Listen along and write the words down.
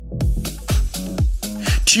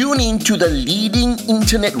Tune in to the leading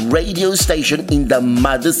internet radio station in the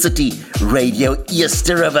mother city, Radio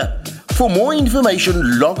Easter River. For more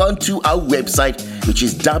information, log on to our website, which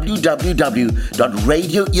is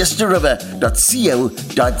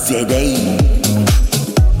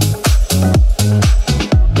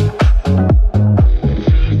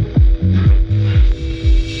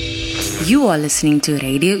You are listening to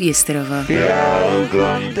Radio Easter River.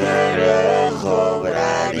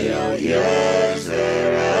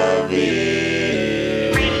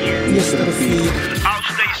 Our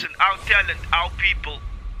station, our talent, our people.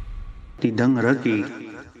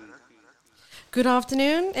 Good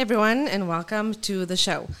afternoon, everyone, and welcome to the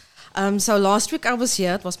show. So last week I was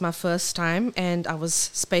here, it was my first time, and I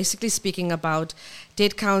was basically speaking about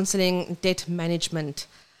debt counseling, debt management.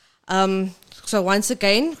 So once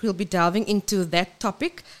again, we'll be delving into that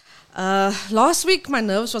topic. Last week, my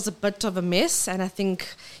nerves was a bit of a mess, and I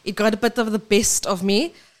think it got a bit of the best of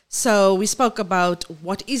me. So we spoke about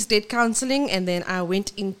what is debt counseling, and then I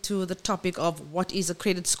went into the topic of what is a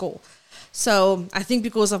credit score. So I think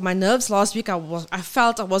because of my nerves last week, I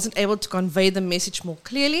felt I wasn't able to convey the message more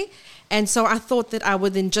clearly, and so I thought that I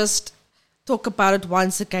would then just talk about it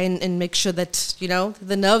once again and make sure that,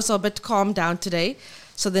 the nerves are a bit calmed down today,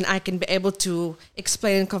 so then I can be able to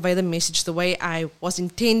explain and convey the message the way I was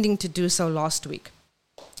intending to do so last week.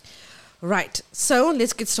 Right, so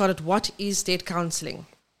let's get started. What is debt counseling?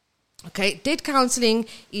 Okay, debt counseling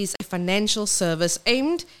is a financial service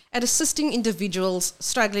aimed at assisting individuals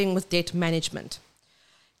struggling with debt management.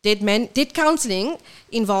 Debt counseling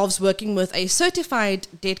involves working with a certified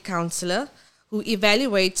debt counselor who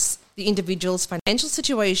evaluates the individual's financial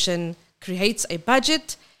situation, creates a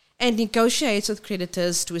budget, and negotiates with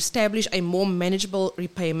creditors to establish a more manageable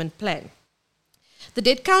repayment plan. The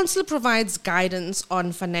debt counselor provides guidance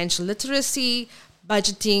on financial literacy,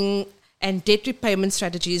 budgeting, and debt repayment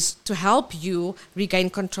strategies to help you regain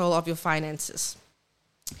control of your finances.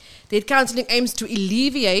 Debt counseling aims to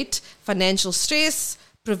alleviate financial stress,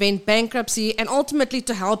 prevent bankruptcy, and ultimately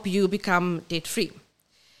to help you become debt-free.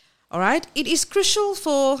 All right, it is crucial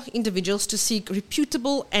for individuals to seek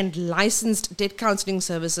reputable and licensed debt counseling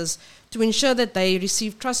services to ensure that they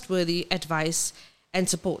receive trustworthy advice and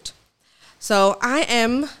support. So I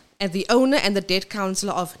am the owner and the debt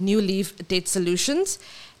counselor of New Leaf Debt Solutions.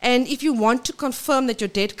 And if you want to confirm that your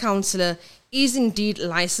debt counselor is indeed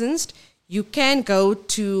licensed, you can go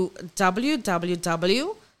to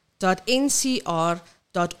www.ncr.org.za,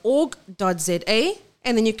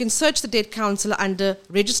 and then you can search the debt counselor under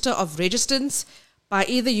Register of Registrants by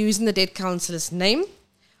either using the debt counselor's name,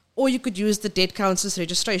 or you could use the debt counselor's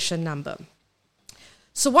registration number.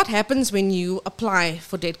 So what happens when you apply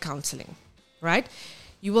for debt counseling, right?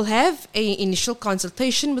 You will have an initial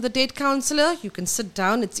consultation with a debt counselor. You can sit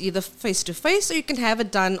down. It's either face-to-face or you can have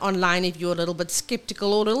it done online if you're a little bit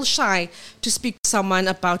skeptical or a little shy to speak to someone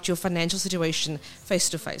about your financial situation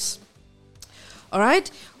face-to-face. All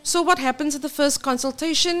right? So what happens at the first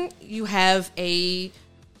consultation? You have a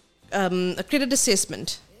credit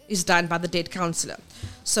assessment is done by the debt counselor.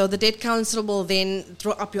 So the debt counselor will then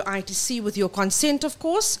draw up your ITC with your consent, of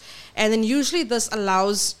course, and then usually this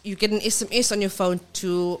allows you get an SMS on your phone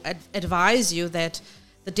to advise you that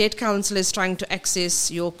the debt counselor is trying to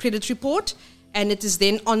access your credit report, and it is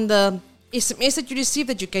then on the SMS that you receive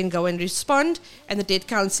that you can go and respond, and the debt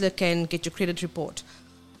counselor can get your credit report.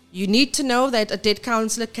 You need to know that a debt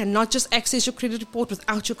counselor cannot just access your credit report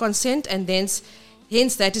without your consent, and hence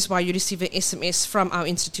that is why you receive an SMS from our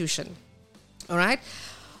institution. All right?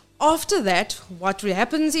 After that, what really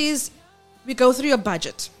happens is we go through your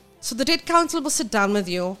budget. So the debt counselor will sit down with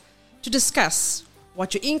you to discuss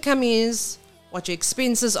what your income is, what your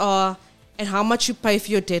expenses are, and how much you pay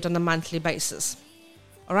for your debt on a monthly basis.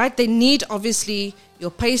 All right? They need, obviously,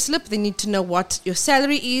 your payslip. They need to know what your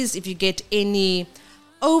salary is, if you get any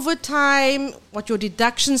overtime, what your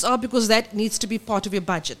deductions are, because that needs to be part of your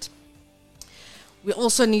budget. We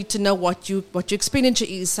also need to know what your expenditure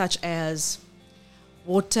is, such as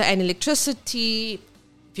water and electricity,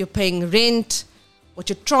 if you're paying rent, what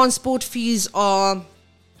your transport fees are,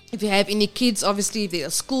 if you have any kids, obviously if there are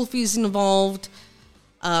school fees involved,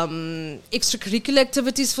 extracurricular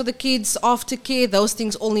activities for the kids, aftercare, those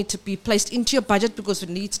things all need to be placed into your budget because it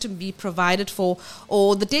needs to be provided for,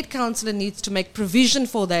 or the debt counselor needs to make provision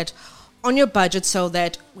for that on your budget so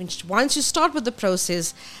that once you start with the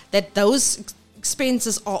process, that those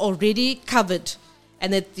expenses are already covered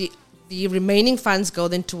and that the remaining funds go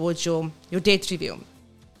then towards your debt review.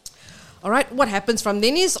 All right, what happens from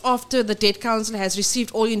then is after the debt counselor has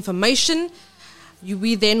received all information,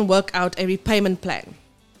 we then work out a repayment plan.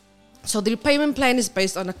 So the repayment plan is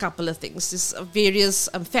based on a couple of things. There's various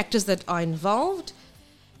factors that are involved.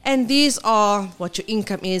 And these are what your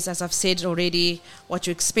income is, as I've said already, what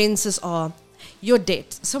your expenses are, your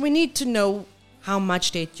debt. So we need to know how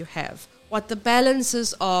much debt you have, what the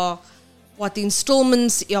balances are, what the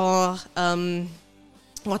installments are,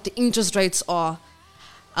 what the interest rates are.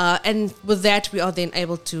 And with that, we are then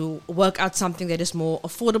able to work out something that is more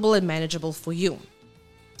affordable and manageable for you.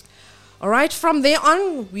 All right, from there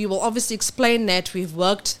on, we will obviously explain that we've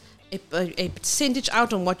worked a percentage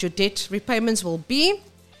out on what your debt repayments will be.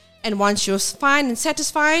 And once you're fine and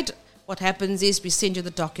satisfied, what happens is we send you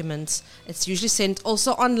the documents. It's usually sent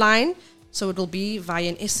also online, so it will be via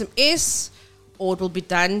an SMS, or it will be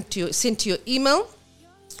sent to your email.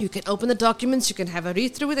 You can open the documents, you can have a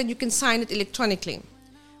read through it, and you can sign it electronically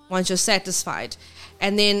once you're satisfied.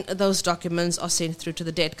 And then those documents are sent through to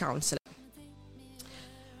the debt counselor.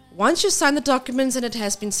 Once you sign the documents and it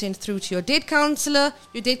has been sent through to your debt counselor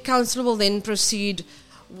will then proceed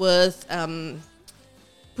with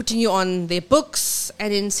putting you on their books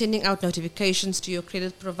and then sending out notifications to your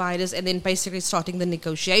credit providers and then basically starting the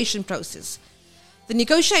negotiation process. The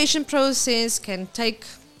negotiation process can take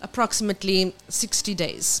approximately 60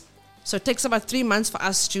 days. So it takes about 3 months for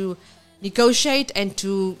us to negotiate and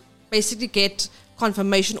to basically get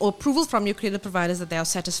confirmation or approval from your credit providers that they are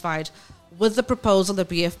satisfied with the proposal that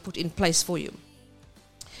we have put in place for you.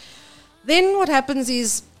 Then what happens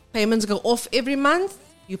is payments go off every month.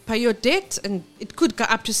 You pay your debt, and it could go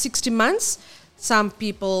up to 60 months. Some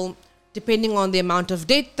people, depending on the amount of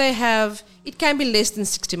debt they have, it can be less than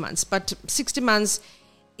 60 months. But 60 months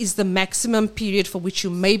is the maximum period for which you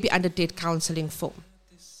may be under debt counseling for.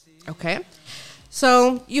 Okay?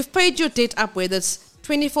 So you've paid your debt up, whether it's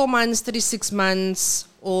 24 months, 36 months,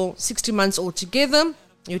 or 60 months altogether.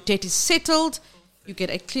 Your debt is settled. You get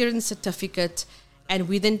a clearance certificate, and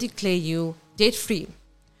we then declare you debt-free.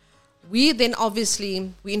 We then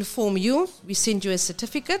obviously, we inform you, we send you a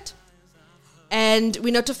certificate, and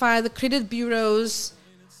we notify the credit bureaus,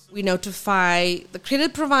 we notify the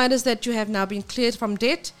credit providers that you have now been cleared from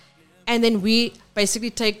debt, and then we basically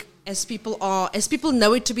take, as people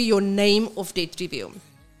know it to be, your name of debt review.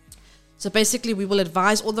 So basically, we will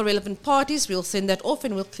advise all the relevant parties, we'll send that off,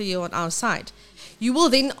 and we'll clear you on our side. You will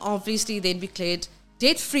then obviously then be cleared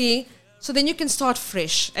debt-free, so then you can start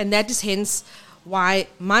fresh, and that is hence why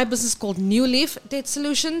my business is called New Leaf Debt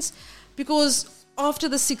Solutions, because after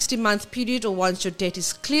the 60-month period, or once your debt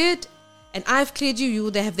is cleared, and I've cleared you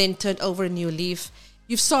they have then turned over a new leaf.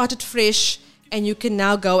 You've started fresh, and you can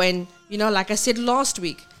now go and, like I said last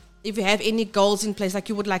week, if you have any goals in place, like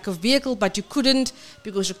you would like a vehicle, but you couldn't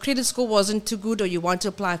because your credit score wasn't too good, or you want to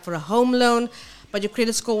apply for a home loan, but your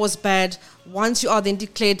credit score was bad, once you are then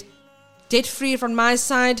declared debt-free from my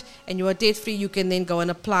side, and you are debt-free, you can then go and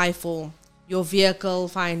apply for your vehicle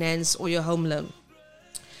finance or your home loan.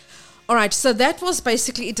 All right, so that was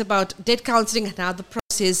basically it about debt counseling and how the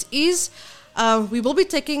process is. We will be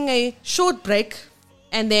taking a short break,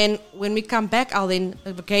 and then when we come back, I'll then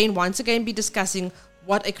once again be discussing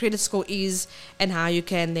what a credit score is and how you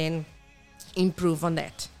can then improve on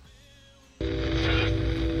that.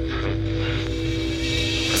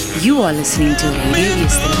 You are listening to Radio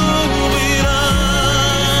Yesterday.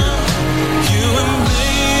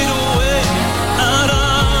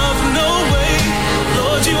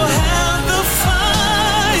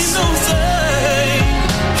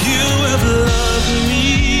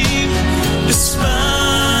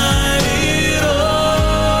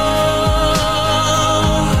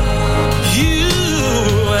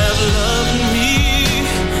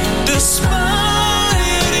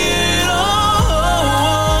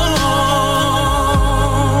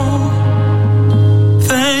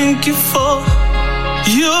 Thank you for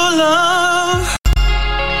your love,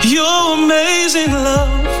 your amazing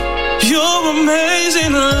love, your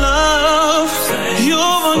amazing love,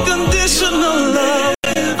 your unconditional love,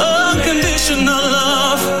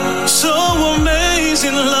 so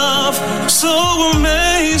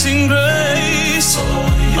amazing grace.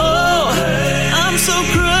 Oh, I'm so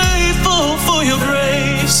grateful for your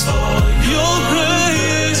grace, your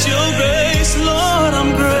grace, Lord,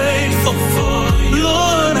 I'm grateful for.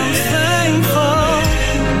 Lord, I'm thankful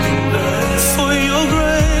for your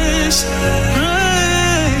grace.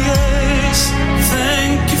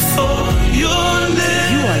 Thank you for your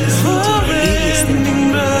name. You are listening to Radio Yesterday.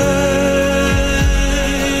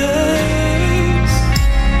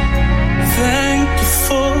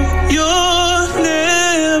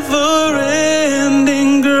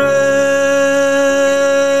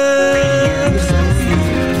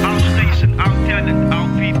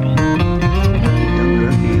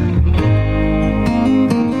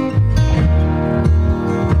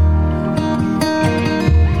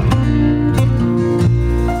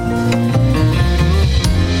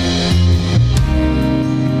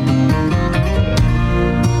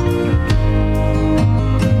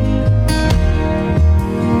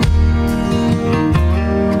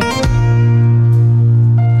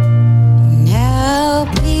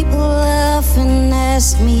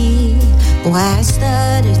 why I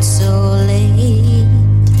started so late.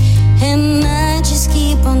 And I just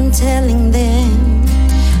keep on telling them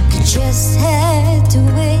I just had to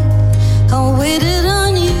wait. I waited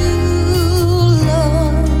on you,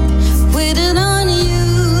 Lord, waited on you,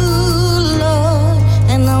 Lord,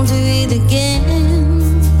 and I'll do it again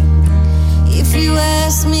if you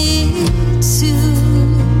ask me to.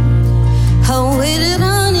 I waited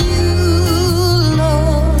on you,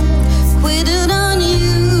 Lord, waited on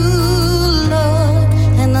you, Lord,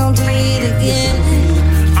 and I'll do it again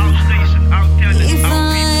if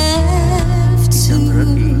I have to.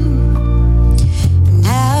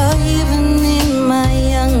 Now even in my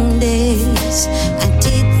young days I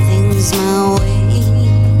did things my way,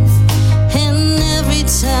 and every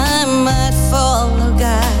time I'd fall, oh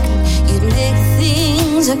God, you'd make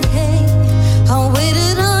things okay. I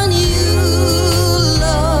waited on you,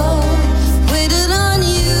 Lord, waited on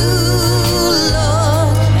you,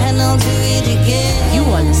 Lord, and I'll do it again. You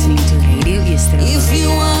are listening to Radio Yesterday. If you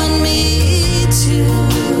want me to,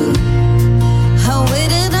 I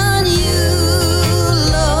waited on you,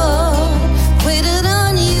 Lord, waited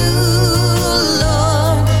on you,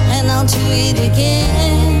 Lord, and I'll do it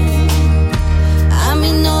again. I'm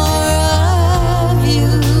in awe of you.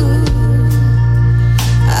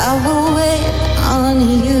 I will wait on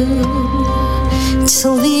you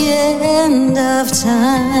till the end of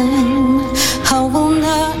time. I will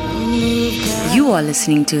not move. God. You are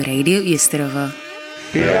listening to Radio Yesterday.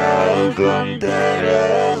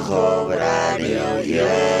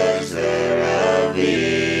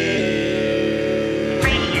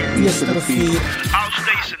 Our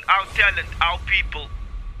station, our talent, our people.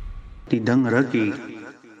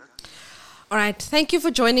 All right, thank you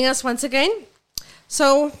for joining us once again.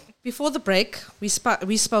 So, before the break, we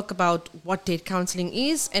spoke about what debt counseling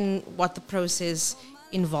is and what the process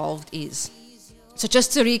involved is. So,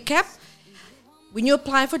 just to recap, when you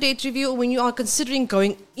apply for debt review or when you are considering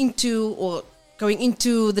going into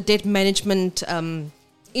the debt management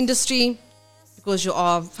industry because you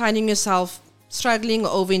are finding yourself struggling or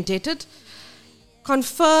over indebted,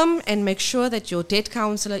 confirm and make sure that your debt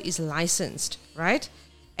counselor is licensed, right?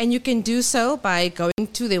 And you can do so by going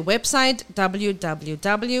to their website,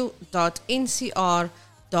 www.ncr.org.za,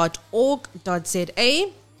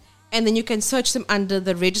 and then you can search them under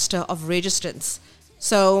the Register of Registrants.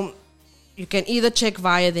 So you can either check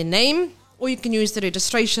via their name or you can use the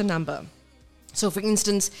registration number. So for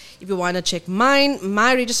instance, if you want to check mine,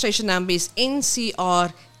 my registration number is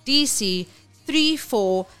NCRDC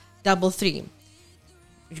 3433.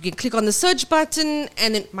 You can click on the search button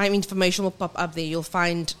and then my information will pop up there. You'll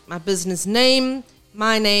find my business name,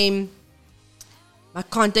 my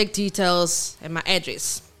contact details, and my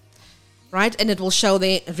address, right? And it will show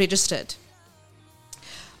there registered.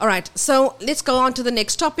 All right, so let's go on to the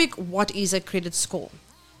next topic. What is a credit score?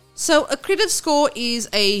 So a credit score is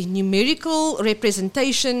a numerical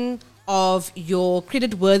representation of your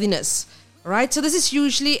credit worthiness, right? So this is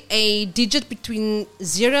usually a digit between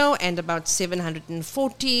 0 and about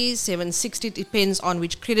 740, 760, depends on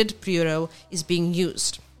which credit bureau is being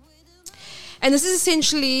used. And this is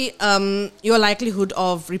essentially your likelihood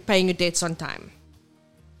of repaying your debts on time.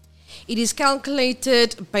 It is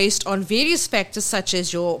calculated based on various factors such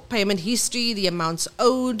as your payment history, the amounts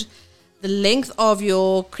owed, the length of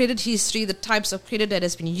your credit history, the types of credit that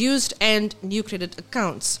has been used, and new credit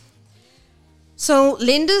accounts. So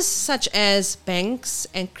lenders such as banks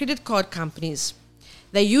and credit card companies,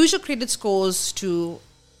 they use your credit scores to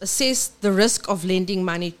assess the risk of lending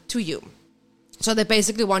money to you. So they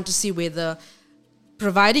basically want to see whether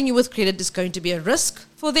providing you with credit is going to be a risk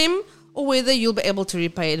for them or whether you'll be able to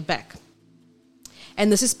repay it back.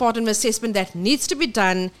 And this is part of an assessment that needs to be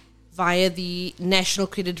done via the National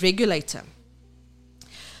Credit Regulator.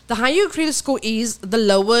 The higher your credit score is, the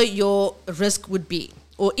lower your risk would be,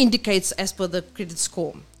 or indicates as per the credit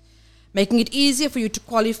score, making it easier for you to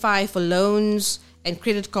qualify for loans and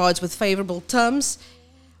credit cards with favorable terms,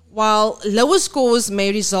 while lower scores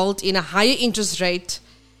may result in a higher interest rate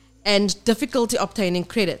and difficulty obtaining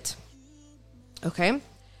credit. Okay?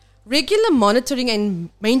 Regular monitoring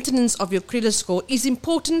and maintenance of your credit score is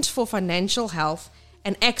important for financial health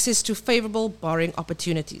and access to favorable borrowing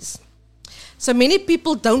opportunities. So many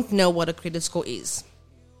people don't know what a credit score is.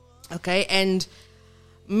 Okay, and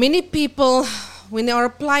many people, when they are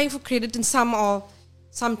applying for credit, and some are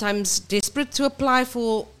sometimes desperate to apply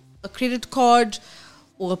for a credit card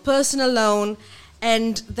or a personal loan,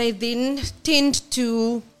 and they then tend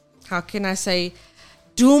to,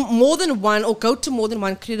 do more than one or go to more than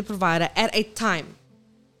one credit provider at a time.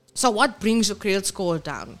 So what brings your credit score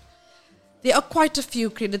down? There are quite a few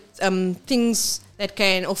credit things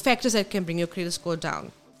or factors that can bring your credit score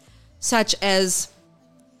down, such as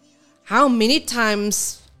how many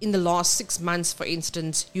times in the last 6 months, for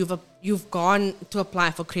instance, you've gone to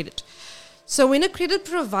apply for credit. So when a credit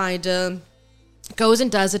provider goes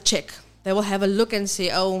and does a check, they will have a look and say,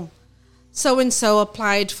 oh, so-and-so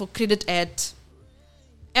applied for credit at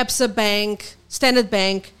Absa Bank, Standard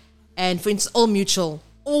Bank, and for instance, Old Mutual,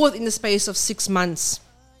 all within the space of 6 months.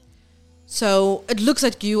 So it looks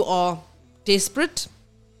like you are desperate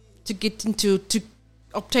to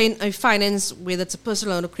obtain a finance, whether it's a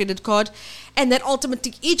personal loan or credit card, and that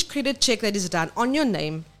ultimately each credit check that is done on your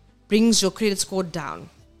name brings your credit score down.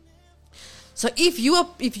 So if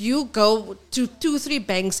you go to 2-3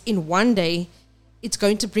 banks in one day, it's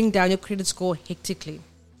going to bring down your credit score hectically.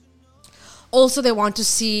 Also, they want to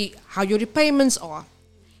see how your repayments are.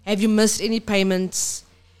 Have you missed any payments?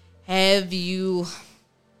 Have you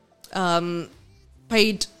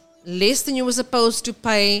paid less than you were supposed to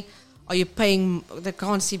pay? Are you paying? They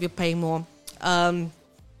can't see if you're paying more. They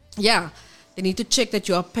need to check that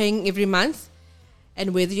you are paying every month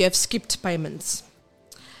and whether you have skipped payments.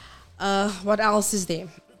 What else is there?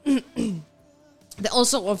 They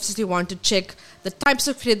also obviously want to check the types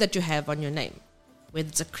of credit that you have on your name. Whether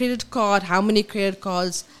it's a credit card, how many credit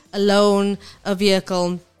cards, a loan, a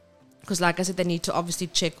vehicle. Because like I said, they need to obviously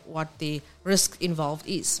check what the risk involved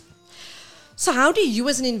is. So how do you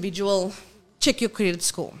as an individual check your credit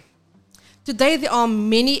score? Today there are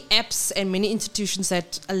many apps and many institutions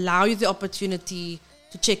that allow you the opportunity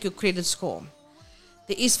to check your credit score.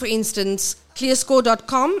 There is, for instance,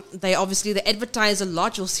 clearscore.com. They advertise a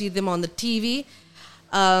lot. You'll see them on the TV.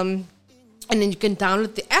 And then you can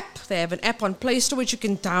download the app. They have an app on Play Store which you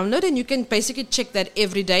can download, and you can basically check that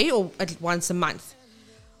every day or once a month.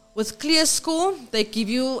 With ClearScore, they give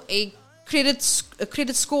you a credit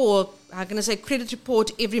score, credit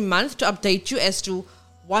report every month to update you as to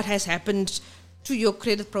what has happened to your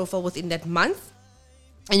credit profile within that month.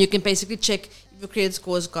 And you can basically check if your credit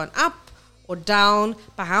score has gone up or down,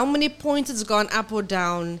 by how many points it's gone up or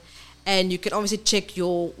down. And you can obviously check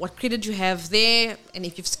what credit you have there and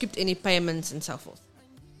if you've skipped any payments and so forth.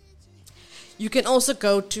 You can also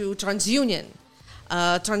go to TransUnion.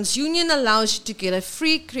 TransUnion allows you to get a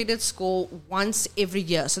free credit score once every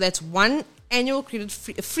year. So that's one annual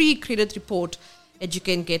free credit report that you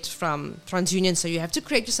can get from TransUnion. So you have to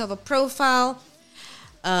create yourself a profile,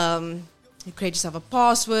 you create yourself a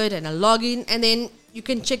password and a login, and then you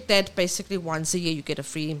can check that basically once a year. You get a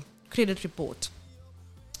free credit report.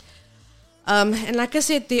 And like I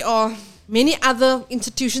said, there are many other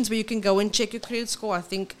institutions where you can go and check your credit score. I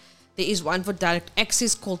think there is one for direct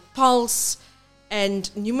access called Pulse, and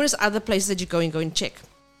numerous other places that you go and check.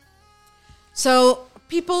 So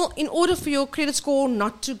people, in order for your credit score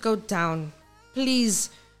not to go down, please,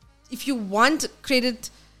 if you want credit,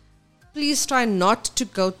 please try not to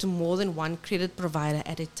go to more than one credit provider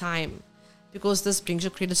at a time, because this brings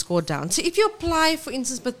your credit score down. So if you apply, for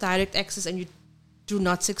instance, with direct access and you do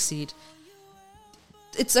not succeed,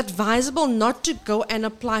 it's advisable not to go and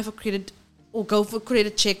apply for credit or go for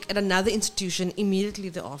credit check at another institution immediately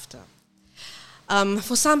thereafter.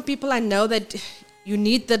 For some people, I know that you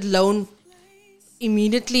need that loan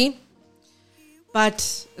immediately,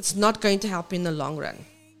 but it's not going to help you in the long run.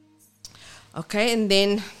 Okay, and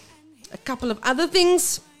then a couple of other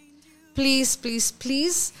things. Please, please,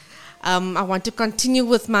 please. I want to continue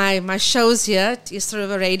with my shows here at East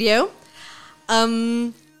River Radio.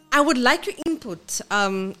 I would like your input.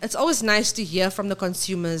 It's always nice to hear from the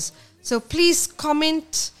consumers. So please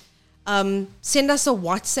comment, send us a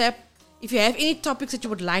WhatsApp. If you have any topics that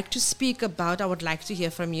you would like to speak about, I would like to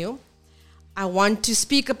hear from you. I want to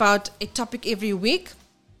speak about a topic every week.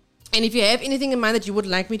 And if you have anything in mind that you would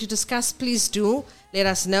like me to discuss, please do let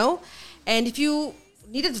us know. And if you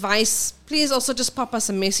need advice, please also just pop us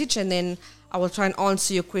a message and then I will try and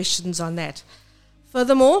answer your questions on that.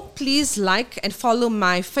 Furthermore, please like and follow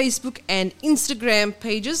my Facebook and Instagram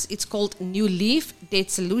pages. It's called New Leaf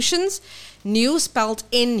Debt Solutions. New spelled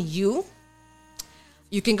N-U.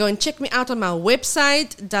 You can go and check me out on my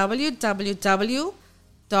website,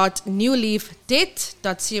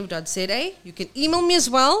 www.newleafdebt.co.za. You can email me as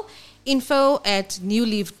well,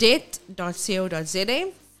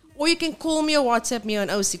 info@newleafdebt.co.za. Or you can call me or WhatsApp me on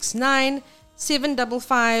 069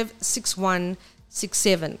 755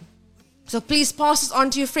 6167. So please pass this on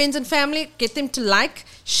to your friends and family. Get them to like,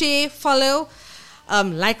 share, follow,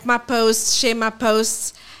 like my posts, share my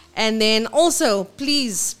posts. And then also,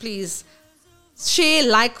 please, share,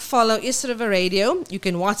 like, follow East River Radio. You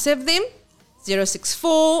can WhatsApp them,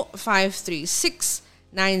 064 536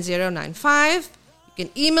 9095. You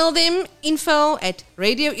can email them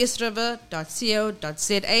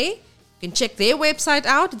info@radioeastriver.co.za. You can check their website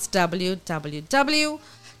out. It's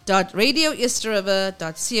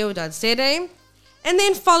www.radioeastriver.co.za. And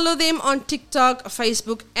then follow them on TikTok,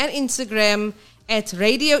 Facebook, and Instagram at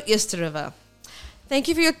Radio East River. Thank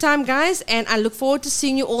you for your time, guys, and I look forward to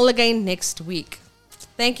seeing you all again next week.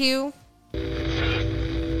 Thank you.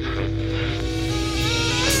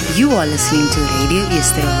 You are listening to Radio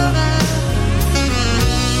East River.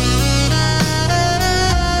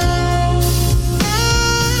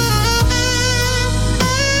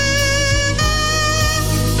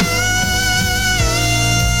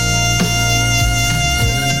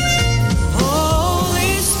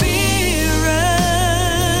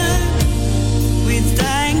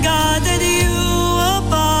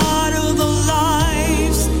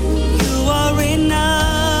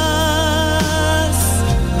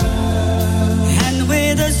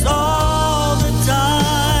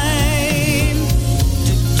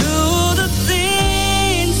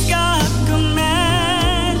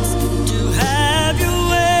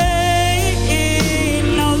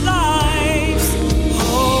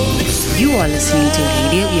 You are listening to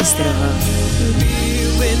Radio East River. Be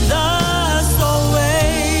with us always.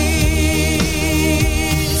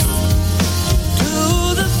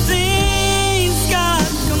 Do the things God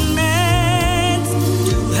commands.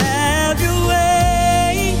 To have your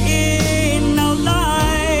way in our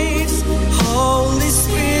lives. Holy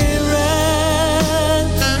Spirit,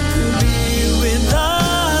 be with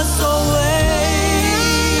us always.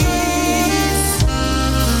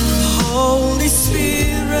 Holy Spirit.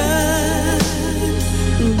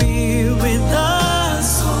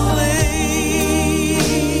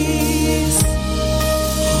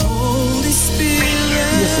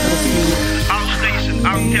 Our station,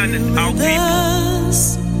 our talent, our people.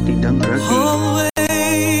 Tidak berarti